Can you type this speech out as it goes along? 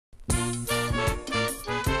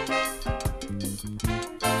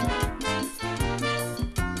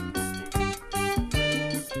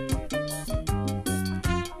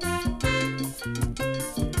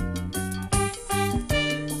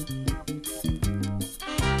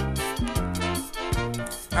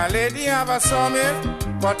A lady have a sawmill,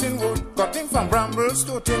 cutting wood, cutting from brambles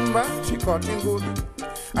to timber, she cutting wood.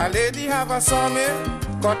 A lady have a sawmill,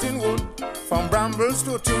 cutting wood, from brambles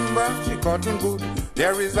to timber, she cutting wood.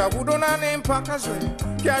 There is a wood owner named Packers Way,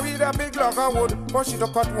 carried a big log of wood, but she to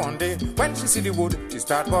cut one day. When she see the wood, she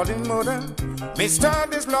start calling mother. Mister,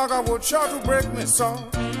 this log of wood sure to break me so.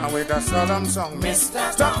 And with a solemn song,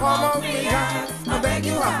 Mister, stop come out me yard, I beg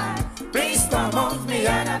you hard. Please come out me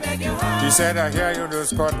yard, I beg you hard. He said, I hear you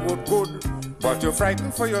just cut wood good, but you're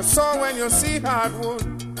frightened for your soul when you see hardwood.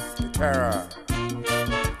 The terror.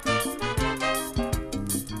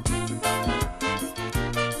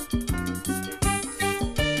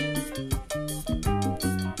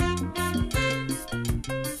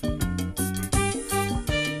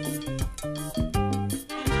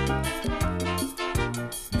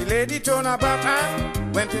 The lady turned her back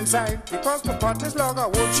and went inside, because to cut this log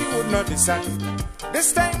of wood she would not decide.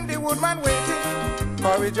 This time the woodman waited,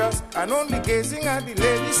 courageous, and only gazing at the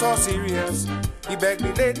lady so serious. He begged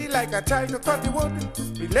the lady like a child to cut the wood.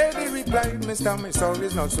 The lady replied, Mister, my soul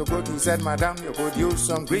is not so good. He said, Madam, you could use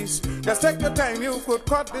some grease. Just take your time, you could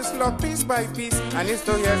cut this log piece by piece. And it's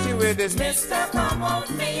to hear she with this, Mister, come out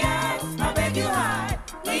me yard, I beg you hard.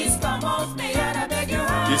 Please come out me yard, I beg you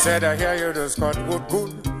hard. He said, I hear you just cut wood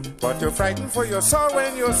good, but you're frightened for your soul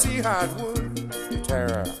when you see hardwood. The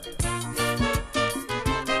terror.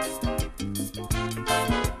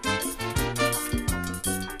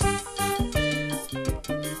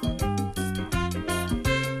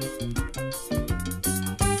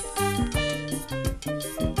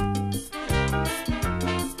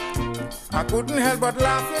 I couldn't help but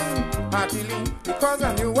laughing heartily, because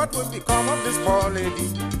I knew what would become of this poor lady.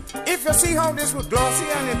 If you see how this would glossy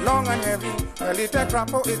and it long and heavy, well, it ain't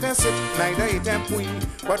trappo, it ain't sit, neither it ain't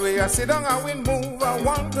pui. But where you sit down and wind move, I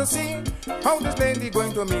want to see how this lady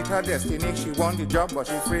going to meet her destiny. She won the job, but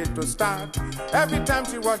she afraid to start. Every time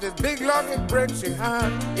she watch this big log, it breaks she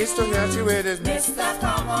heart. It's to hear she with this, Mister,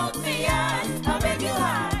 come out me yard, I beg you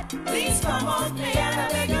hard. Please come out me yard, I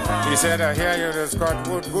beg you hard. He said, I hear you just cut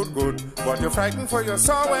wood good good, but you're frightened for your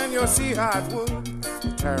soul when you see hardwood.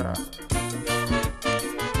 Terror.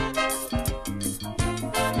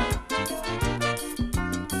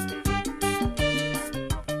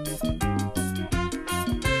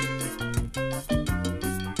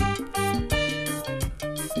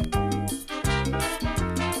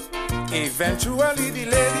 Eventually the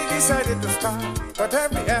lady decided to start, but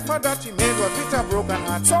every effort that she made was with a broken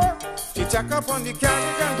heart. So she checked up on the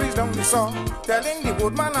carriage and breezed down the saw, telling the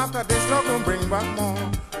woodman after this log will bring back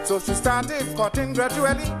more. So she started cutting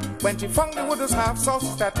gradually. When she found the wood was half soft,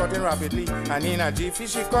 she started cutting rapidly. And in a jiffy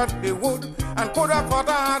she cut the wood, and could have cut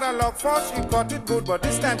a harder log first. She cut it good, but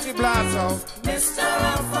this time she blasts out, Mister,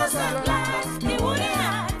 first and last, the wood in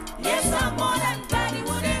hand. Yes, I'm more than glad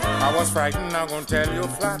the wood in hand. I was frightened, I'm gonna tell you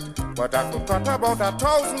flat, but I could cut about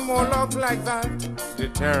 1,000 more logs like that. The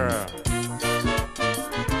terror.